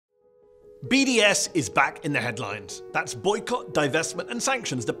BDS is back in the headlines. That's Boycott, Divestment and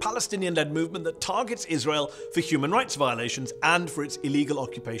Sanctions, the Palestinian-led movement that targets Israel for human rights violations and for its illegal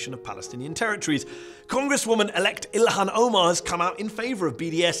occupation of Palestinian territories. Congresswoman-elect Ilhan Omar has come out in favour of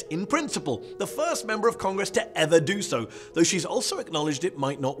BDS in principle, the first member of Congress to ever do so, though she's also acknowledged it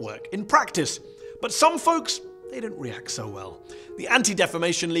might not work in practice. But some folks, they didn't react so well. The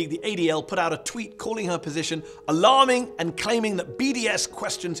Anti-Defamation League, the ADL, put out a tweet calling her position alarming and claiming that BDS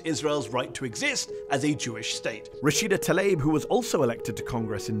questions Israel's right to exist as a Jewish state. Rashida Tlaib, who was also elected to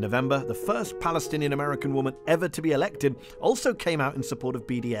Congress in November, the first Palestinian-American woman ever to be elected, also came out in support of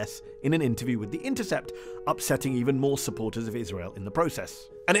BDS in an interview with The Intercept, upsetting even more supporters of Israel in the process.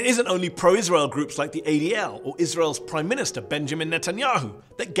 And it isn't only pro-Israel groups like the ADL or Israel's Prime Minister Benjamin Netanyahu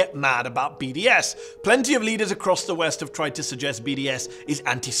that get mad about BDS. Plenty of leaders across the West have tried to suggest BDS is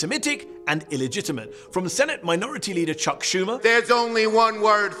anti-Semitic and illegitimate. From Senate Minority Leader Chuck Schumer, there's only one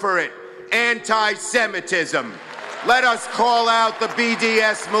word for it: anti-Semitism. Let us call out the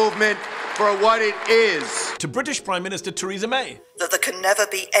BDS movement for what it is. To British Prime Minister Theresa May, that there can never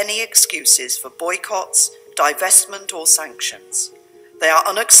be any excuses for boycotts, divestment or sanctions. They are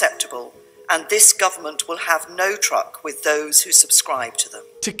unacceptable, and this government will have no truck with those who subscribe to them.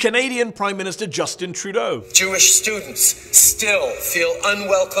 To Canadian Prime Minister Justin Trudeau, Jewish students still feel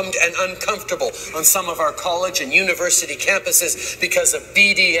unwelcomed and uncomfortable on some of our college and university campuses because of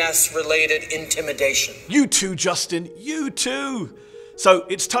BDS-related intimidation. You too, Justin, you too. So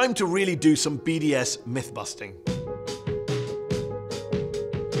it's time to really do some BDS myth-busting.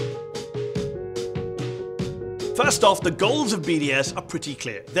 First off, the goals of BDS are pretty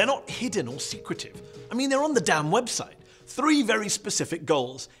clear. They're not hidden or secretive. I mean, they're on the damn website. 3 very specific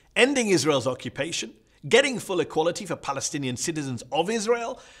goals: ending Israel's occupation, getting full equality for Palestinian citizens of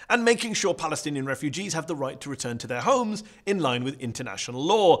Israel, and making sure Palestinian refugees have the right to return to their homes in line with international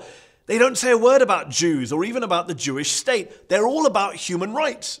law. They don't say a word about Jews or even about the Jewish state. They're all about human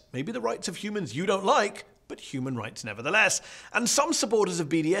rights. Maybe the rights of humans you don't like, but human rights nevertheless. And some supporters of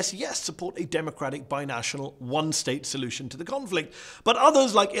BDS, yes, support a democratic, binational, one-state solution to the conflict. But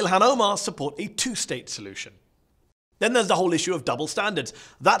others, like Ilhan Omar, support a 2-state solution. Then there's the whole issue of double standards.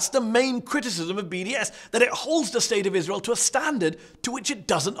 That's the main criticism of BDS, that it holds the state of Israel to a standard to which it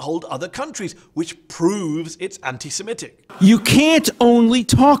doesn't hold other countries, which proves it's anti-Semitic. You can't only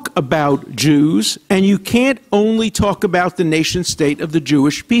talk about Jews, and you can't only talk about the nation state of the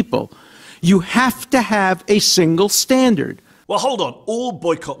Jewish people. You have to have a single standard. Well, hold on. All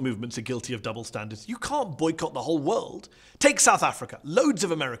boycott movements are guilty of double standards. You can't boycott the whole world. Take South Africa. Loads of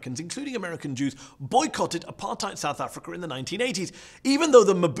Americans, including American Jews, boycotted apartheid South Africa in the 1980s, even though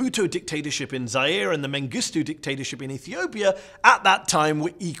the Mobutu dictatorship in Zaire and the Mengistu dictatorship in Ethiopia at that time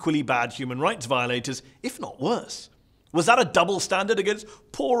were equally bad human rights violators, if not worse. Was that a double standard against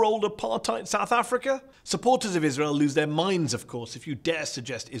poor old apartheid South Africa? Supporters of Israel lose their minds, of course, if you dare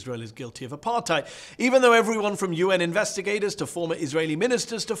suggest Israel is guilty of apartheid, even though everyone from UN investigators to former Israeli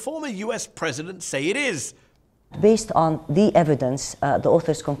ministers to former US presidents say it is. Based on the evidence, the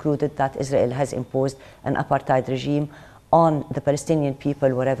authors concluded that Israel has imposed an apartheid regime on the Palestinian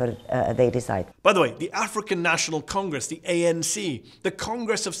people wherever they reside. By the way, the African National Congress, the ANC, the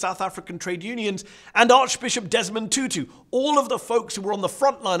Congress of South African Trade Unions, and Archbishop Desmond Tutu, all of the folks who were on the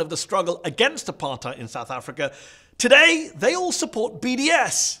front line of the struggle against apartheid in South Africa, today they all support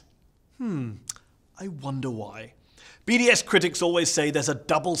BDS. I wonder why. BDS critics always say there's a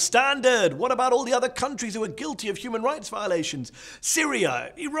double standard. What about all the other countries who are guilty of human rights violations?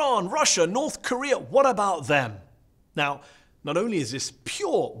 Syria, Iran, Russia, North Korea, what about them? Now, not only is this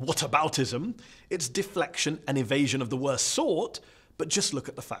pure whataboutism, it's deflection and evasion of the worst sort, but just look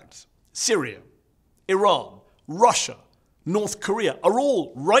at the facts. Syria, Iran, Russia, North Korea are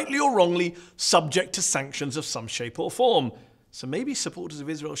all, rightly or wrongly, subject to sanctions of some shape or form. So maybe supporters of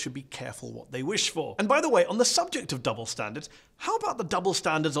Israel should be careful what they wish for. And by the way, on the subject of double standards, how about the double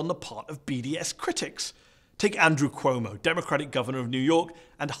standards on the part of BDS critics? Take Andrew Cuomo, Democratic governor of New York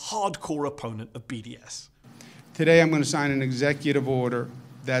and hardcore opponent of BDS. Today I'm going to sign an executive order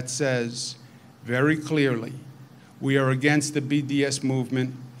that says very clearly we are against the BDS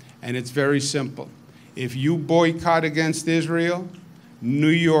movement, and it's very simple. If you boycott against Israel, New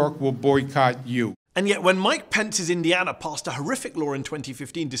York will boycott you. And yet when Mike Pence's Indiana passed a horrific law in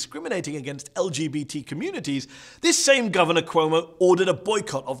 2015 discriminating against LGBT communities, this same Governor Cuomo ordered a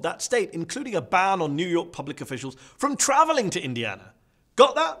boycott of that state, including a ban on New York public officials from traveling to Indiana.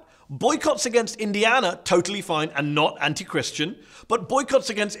 Got that? Boycotts against Indiana, totally fine and not anti-Christian, but boycotts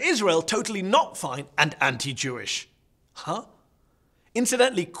against Israel, totally not fine and anti-Jewish. Huh?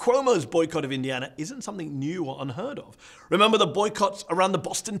 Incidentally, Cuomo's boycott of Indiana isn't something new or unheard of. Remember the boycotts around the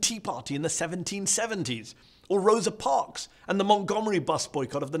Boston Tea Party in the 1770s, or Rosa Parks and the Montgomery bus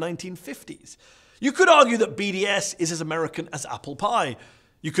boycott of the 1950s. You could argue that BDS is as American as apple pie.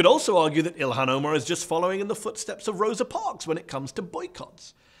 You could also argue that Ilhan Omar is just following in the footsteps of Rosa Parks when it comes to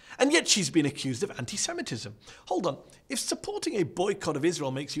boycotts. And yet she's been accused of anti-Semitism. Hold on, if supporting a boycott of Israel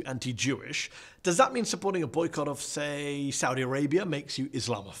makes you anti-Jewish, does that mean supporting a boycott of, say, Saudi Arabia makes you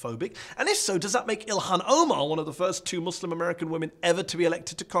Islamophobic? And if so, does that make Ilhan Omar, one of the first 2 Muslim American women ever to be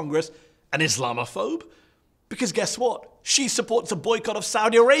elected to Congress, an Islamophobe? Because guess what? She supports a boycott of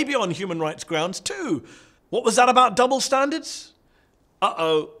Saudi Arabia on human rights grounds too. What was that about double standards?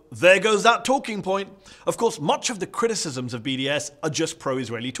 Uh-oh, there goes that talking point. Of course, much of the criticisms of BDS are just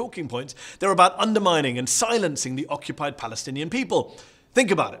pro-Israeli talking points. They're about undermining and silencing the occupied Palestinian people.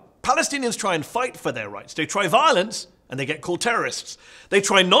 Think about it. Palestinians try and fight for their rights. They try violence, and they get called terrorists. They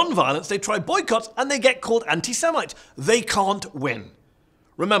try non-violence, they try boycotts, and they get called anti-Semites. They can't win.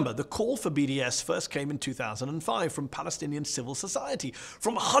 Remember, the call for BDS first came in 2005 from Palestinian civil society,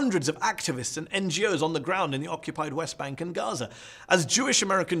 from hundreds of activists and NGOs on the ground in the occupied West Bank and Gaza. As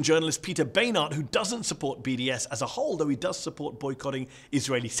Jewish-American journalist Peter Beinart, who doesn't support BDS as a whole, though he does support boycotting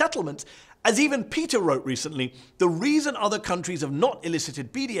Israeli settlements, as even Peter wrote recently, the reason other countries have not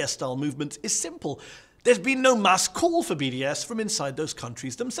elicited BDS-style movements is simple. There's been no mass call for BDS from inside those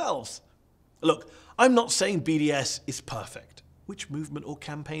countries themselves. Look, I'm not saying BDS is perfect, which movement or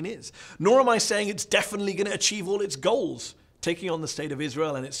campaign is, nor am I saying it's definitely going to achieve all its goals. Taking on the state of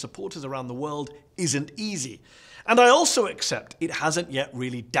Israel and its supporters around the world isn't easy. And I also accept it hasn't yet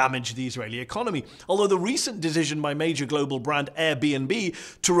really damaged the Israeli economy, although the recent decision by major global brand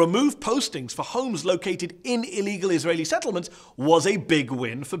Airbnb to remove postings for homes located in illegal Israeli settlements was a big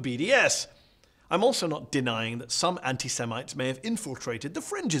win for BDS. I'm also not denying that some anti-Semites may have infiltrated the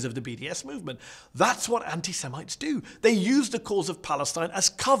fringes of the BDS movement. That's what anti-Semites do. They use the cause of Palestine as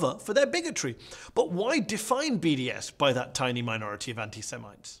cover for their bigotry. But why define BDS by that tiny minority of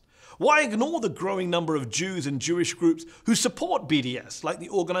anti-Semites? Why ignore the growing number of Jews and Jewish groups who support BDS, like the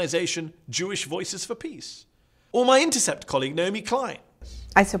organization Jewish Voices for Peace? Or my Intercept colleague Naomi Klein?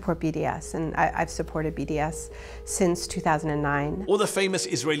 I support BDS, and I've supported BDS since 2009. Or the famous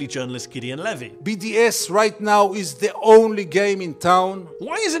Israeli journalist Gideon Levy. BDS right now is the only game in town.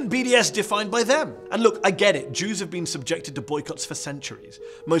 Why isn't BDS defined by them? And look, I get it, Jews have been subjected to boycotts for centuries,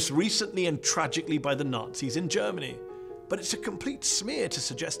 most recently and tragically by the Nazis in Germany. But it's a complete smear to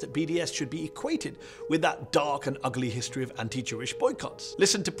suggest that BDS should be equated with that dark and ugly history of anti-Jewish boycotts.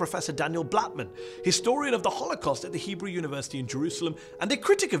 Listen to Professor Daniel Blattman, historian of the Holocaust at the Hebrew University in Jerusalem and a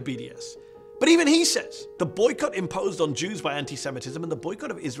critic of BDS. But even he says the boycott imposed on Jews by anti-Semitism and the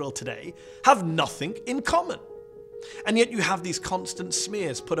boycott of Israel today have nothing in common. And yet you have these constant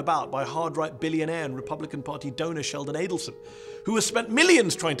smears put about by hard-right billionaire and Republican Party donor Sheldon Adelson, who has spent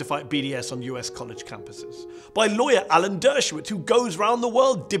millions trying to fight BDS on US college campuses, by lawyer Alan Dershowitz, who goes round the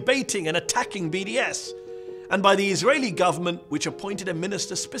world debating and attacking BDS, and by the Israeli government, which appointed a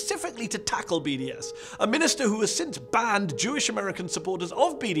minister specifically to tackle BDS, a minister who has since banned Jewish American supporters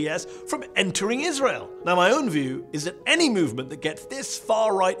of BDS from entering Israel. Now, my own view is that any movement that gets this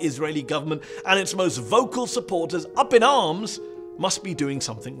far-right Israeli government and its most vocal supporters up in arms must be doing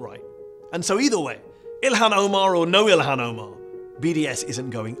something right. And so either way, Ilhan Omar or no Ilhan Omar, BDS isn't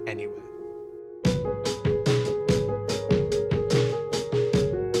going anywhere.